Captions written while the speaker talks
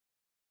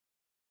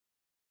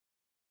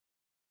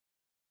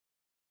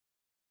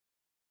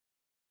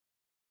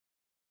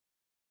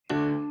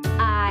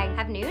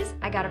Have news?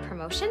 I got a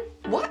promotion.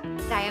 What?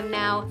 I am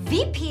now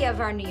VP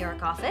of our New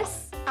York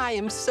office. I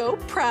am so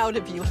proud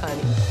of you,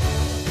 honey.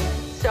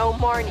 So,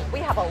 Marnie, we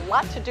have a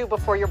lot to do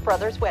before your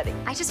brother's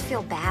wedding. I just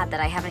feel bad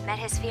that I haven't met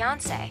his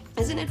fiance.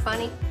 Isn't it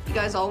funny? You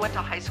guys all went to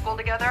high school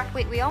together?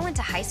 Wait, we all went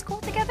to high school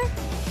together?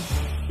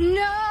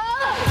 No!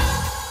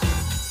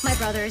 My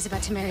brother is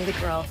about to marry the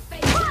girl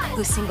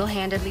who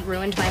single-handedly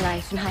ruined my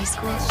life in high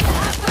school.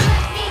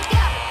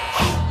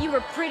 You were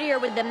prettier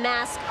with the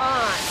mask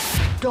on.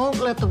 Don't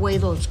let the way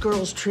those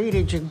girls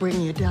treated you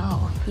bring you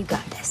down. You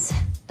got this.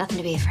 Nothing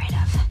to be afraid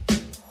of.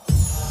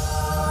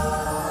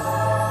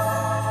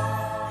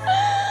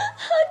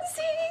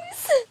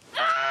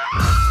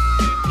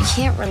 You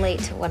can't relate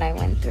to what I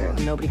went through.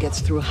 Nobody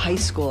gets through high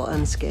school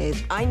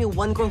unscathed. I knew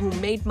one girl who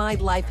made my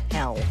life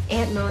hell.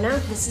 Aunt Mona,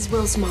 this is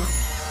Will's mom.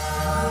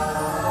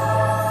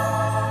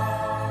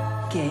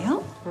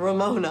 Gail?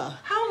 Ramona.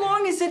 How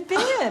long has it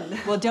been?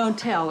 Well, don't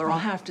tell or I'll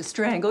have to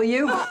strangle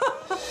you.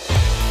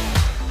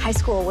 High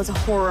school was a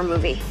horror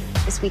movie.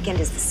 This weekend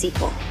is the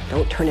sequel.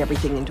 Don't turn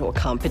everything into a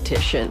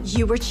competition.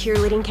 You were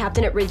cheerleading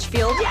captain at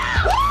Ridgefield?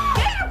 Yeah!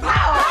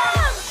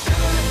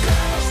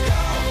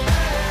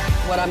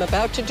 What I'm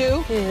about to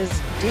do is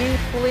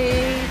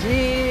deeply,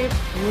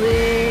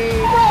 deeply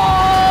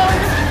wrong!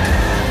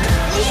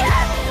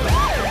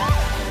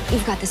 Yes!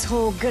 You've got this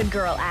whole good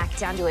girl act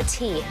down to a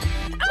T.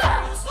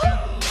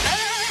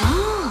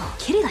 Oh,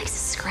 Kitty likes to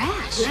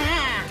scratch.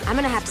 Yeah. I'm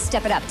gonna have to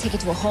step it up, take it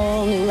to a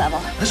whole new level.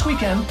 This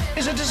weekend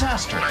is a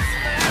disaster.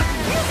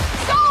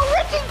 So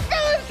Richie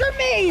Phillips for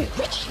me!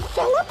 Richie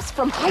Phillips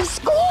from high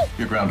school?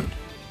 You're grounded.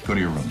 Go to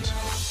your rooms.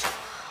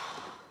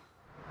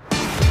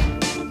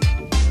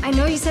 I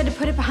know you said to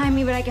put it behind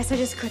me, but I guess I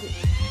just couldn't.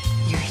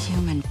 You're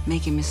human.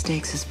 Making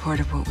mistakes is part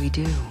of what we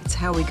do. It's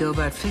how we go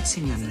about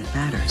fixing them that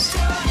matters.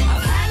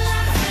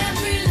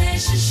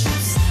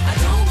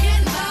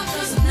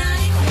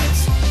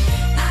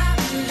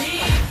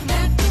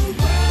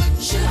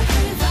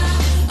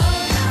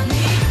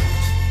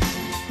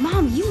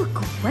 Mom, you look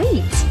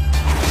great.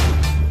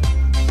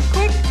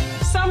 Quick,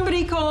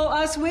 somebody call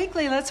Us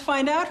Weekly. Let's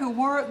find out who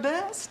wore it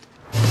best.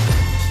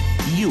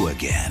 You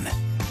again.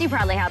 You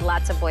probably had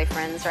lots of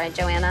boyfriends, right,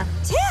 Joanna?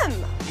 Tim!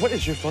 What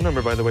is your phone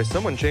number, by the way?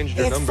 Someone changed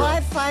your It's number.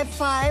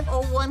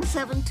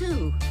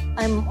 555-0172.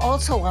 I'm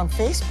also on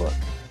Facebook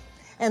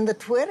and the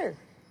Twitter.